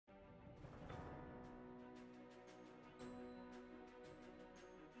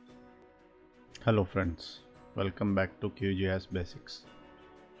Hello friends, welcome back to Qgis Basics.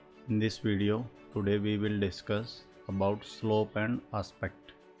 In this video, today we will discuss about slope and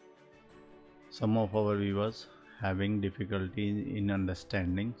aspect. Some of our viewers having difficulty in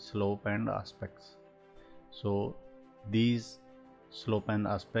understanding slope and aspects. So these slope and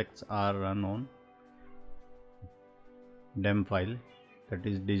aspects are run on DEM file, that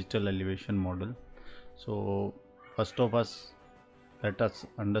is digital elevation model. So first of us, let us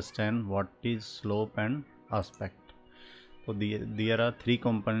understand what is slope and aspect. So there are three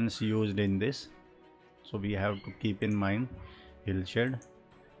components used in this. So we have to keep in mind hillshade,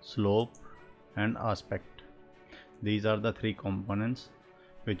 slope and aspect. These are the three components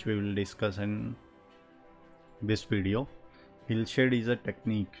which we will discuss in this video. Hillshade is a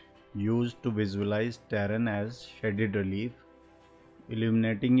technique used to visualize terrain as shaded relief,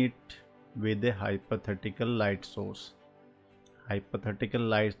 illuminating it with a hypothetical light source. Hypothetical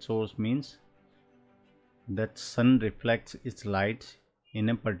light source means that sun reflects its light in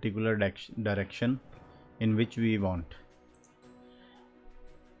a particular direction in which we want.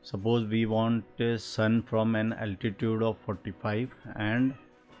 Suppose we want a sun from an altitude of 45 and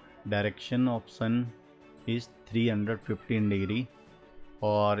direction of sun is 315 degree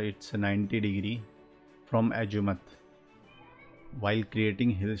or it's 90 degree from azimuth. While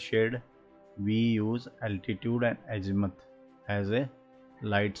creating hillshade, we use altitude and azimuth as a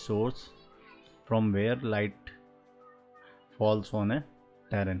light source from where light falls on a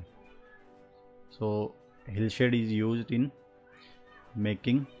terrain. So hillshade is used in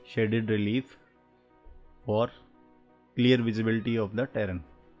making shaded relief for clear visibility of the terrain.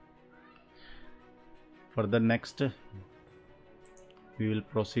 For the next, we will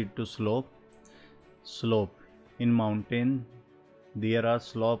proceed to slope. Slope in mountain, there are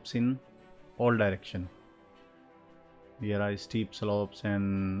slopes in all direction. There are steep slopes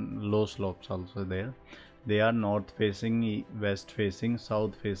and low slopes also there. They are north facing, west facing,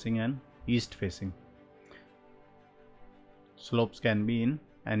 south facing and east facing. Slopes can be in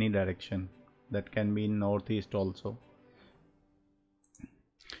any direction, that can be in northeast also.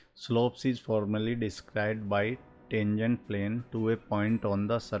 Slopes is formally described by tangent plane to a point on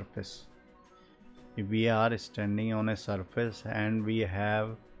the surface. If we are standing on a surface and we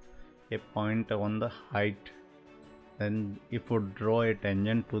have a point on the height, then if we draw a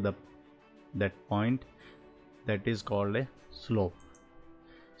tangent to that point, that is called a slope.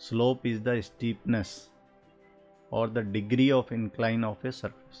 Slope is the steepness or the degree of incline of a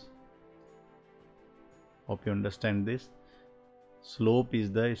surface. Hope you understand this. Slope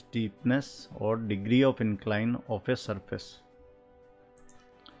is the steepness or degree of incline of a surface.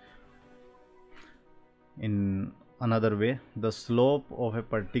 In another way, the slope of a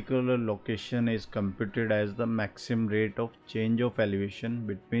particular location is computed as the maximum rate of change of elevation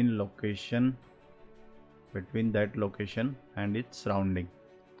between that location and its surrounding.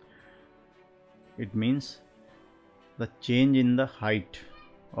 It means the change in the height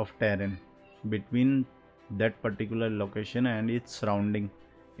of terrain between that particular location and its surrounding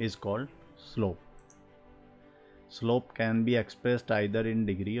is called slope. Slope can be expressed either in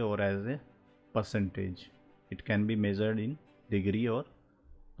degree or as a percentage. It can be measured in degree or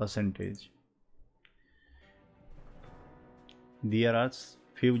percentage. There are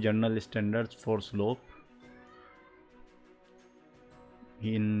few general standards for slope.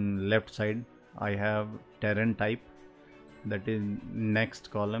 In left side I have terrain type, that is next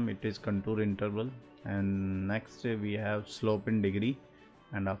column it is contour interval, and next we have slope in degree,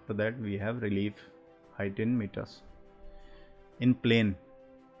 and after that we have relief height in meters. In plane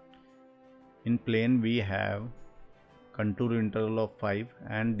we have contour interval of 5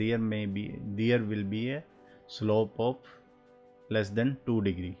 and there will be a slope of less than 2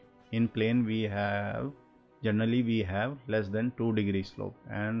 degree. In plane generally we have less than 2 degree slope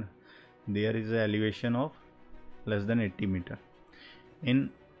and there is a elevation of less than 80 meter.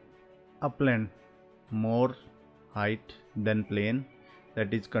 In upland, more height than plane,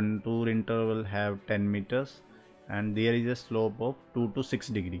 that is contour interval have 10 meters and there is a slope of 2 to 6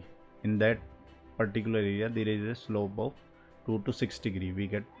 degree. In that particular area there is a slope of 2 to 6 degree. We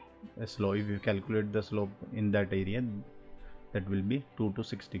get a slope, if you calculate the slope in that area, that will be 2 to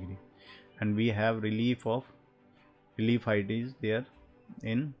 6 degree. And we have relief height is there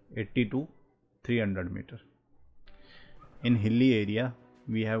in 80 to 300 meter. In hilly area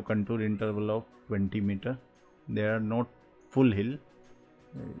we have contour interval of 20 meter. They are not full hill,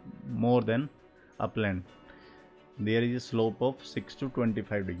 more than upland. There is a slope of 6 to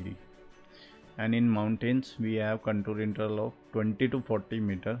 25 degree. And in mountains we have contour interval of 20 to 40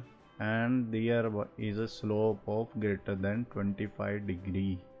 meter and there is a slope of greater than 25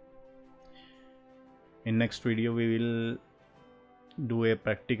 degree. In next video we will do a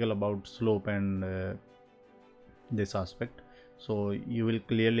practical about slope and this aspect, so you will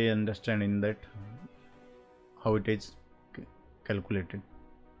clearly understand in that how it is calculated.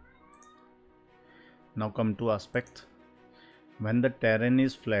 Now come to aspect. When the terrain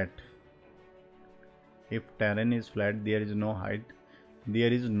is flat, if terrain is flat, there is no height,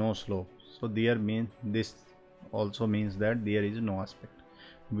 there is no slope, so there means this also means that there is no aspect.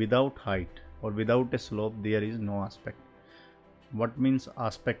 Without height or without a slope, there is no aspect. What means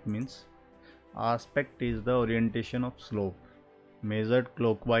aspect? Means aspect is the orientation of slope measured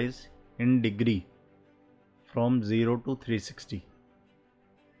clockwise in degree from 0 to 360.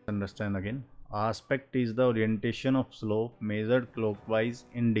 Understand again. Aspect is the orientation of slope measured clockwise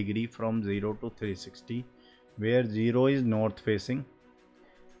in degree from 0 to 360, where 0 is north facing,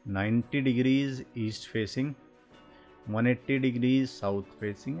 90 degrees east facing, 180 degrees south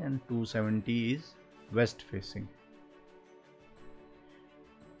facing, and 270 is west facing.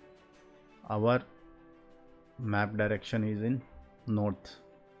 Our map direction is in north,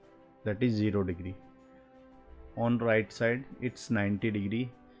 that is 0 degree. On right side it's 90 degree,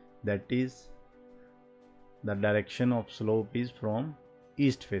 that is the direction of slope is from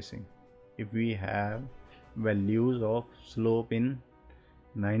east facing. If we have values of slope in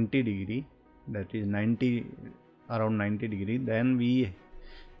 90 degree, that is around 90 degree, then we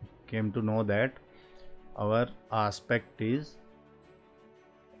came to know that our aspect is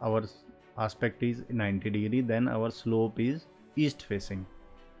 90 degree, then our slope is east facing.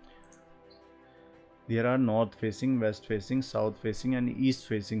 There are north facing, west facing, south facing and east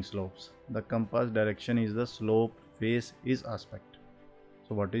facing slopes. The compass direction is the slope face is aspect.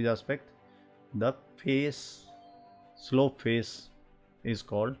 So what is aspect? The face, slope face is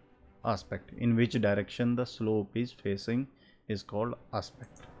called aspect. In which direction the slope is facing is called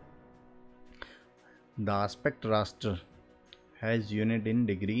aspect. The aspect raster has unit in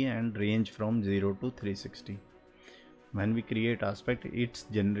degree and range from 0 to 360. When we create aspect, it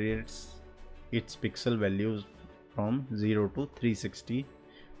generates its pixel values from 0 to 360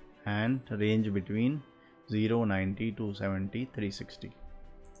 and range between 0, 90, 270, 360.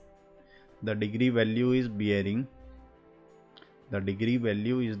 The degree value is bearing. The degree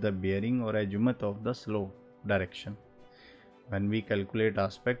value is the bearing or azimuth of the slope direction. When we calculate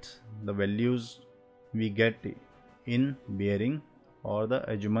aspects, the values we get in bearing or the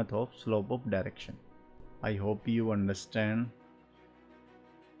azimuth of slope of direction. I hope you understand.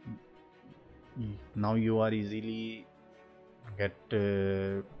 Now you are easily get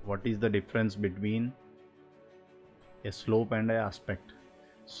what is the difference between a slope and an aspect.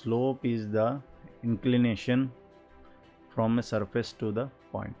 Slope is the inclination from a surface to the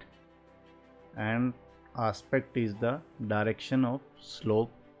point, and aspect is the direction of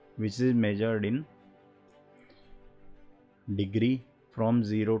slope, which is measured in degree from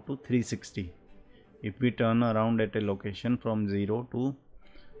 0 to 360. If we turn around at a location from 0 to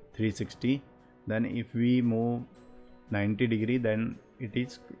 360, then if we move 90 degree, then it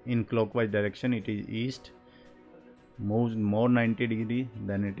is in clockwise direction, it is east. Moves more 90 degree,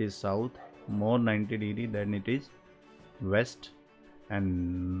 then it is south. More 90 degree, then it is west,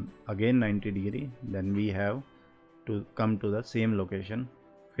 and again 90 degree, then we have to come to the same location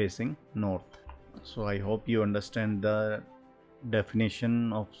facing north. So I hope you understand the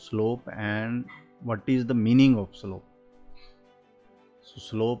definition of slope and what is the meaning of slope. So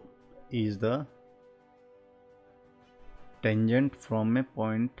slope is the tangent from a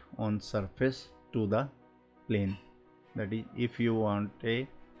point on surface to the plane. That is, if you want a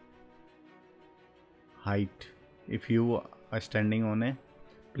height, if you are standing on a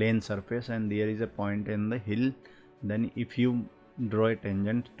plane surface and there is a point in the hill, then if you draw a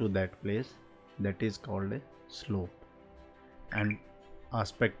tangent to that place, that is called a slope. And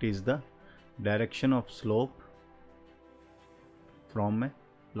aspect is the direction of slope from a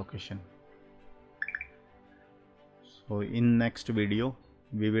location. So in next video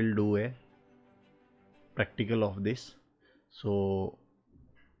we will do a practical of this, so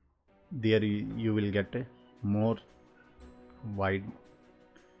there you will get a more wide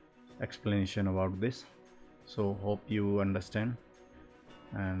explanation about this. So hope you understand,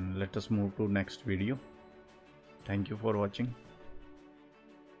 and let us move to next video. Thank you for watching.